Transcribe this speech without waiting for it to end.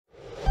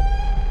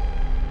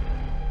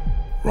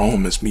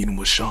Rome is meeting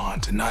with Sean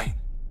tonight.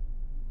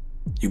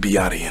 You be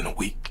out of here in a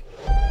week.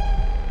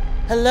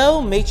 Hello,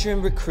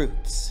 matron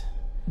recruits.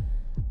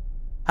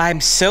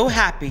 I'm so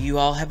happy you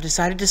all have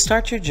decided to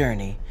start your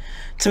journey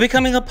to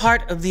becoming a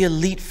part of the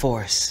elite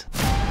force.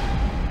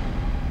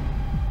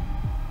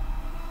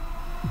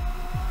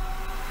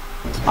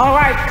 All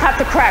right, cut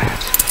the crap.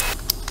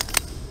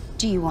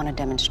 Do you want a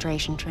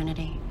demonstration,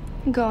 Trinity?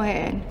 Go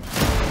ahead.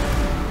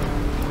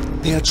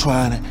 They're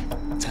trying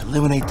to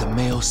eliminate the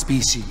male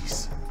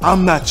species.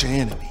 I'm not your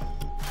enemy.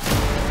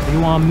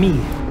 You want me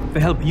to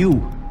help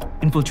you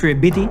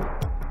infiltrate Bitty?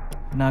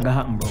 Not gonna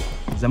happen, bro.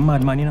 He's a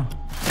madman, you know.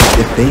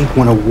 If they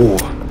want a war,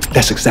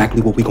 that's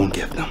exactly what we're gonna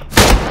give them.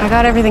 I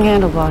got everything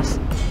handled, boss.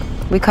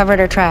 We covered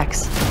our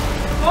tracks.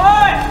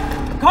 Oi!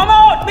 Come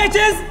out,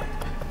 bitches!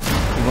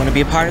 You want to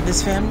be a part of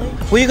this family?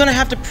 Well, you're gonna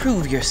have to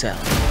prove yourself.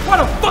 What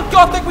the fuck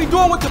y'all think we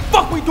doing? What the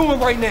fuck we doing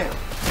right now?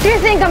 You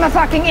think I'm a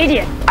fucking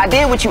idiot? I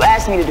did what you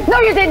asked me to do.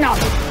 No, you did not.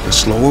 The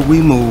slower we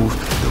move,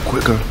 the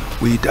quicker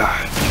we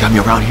die. You got me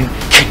around here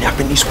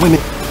kidnapping these women.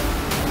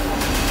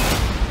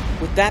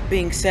 With that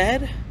being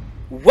said,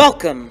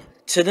 welcome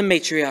to the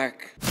Matriarch.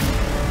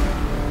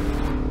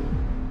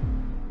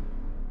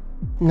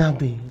 Nah,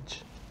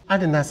 bitch. I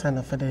did not sign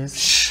up for this.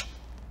 Shh.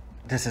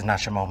 This is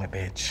not your moment,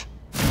 bitch.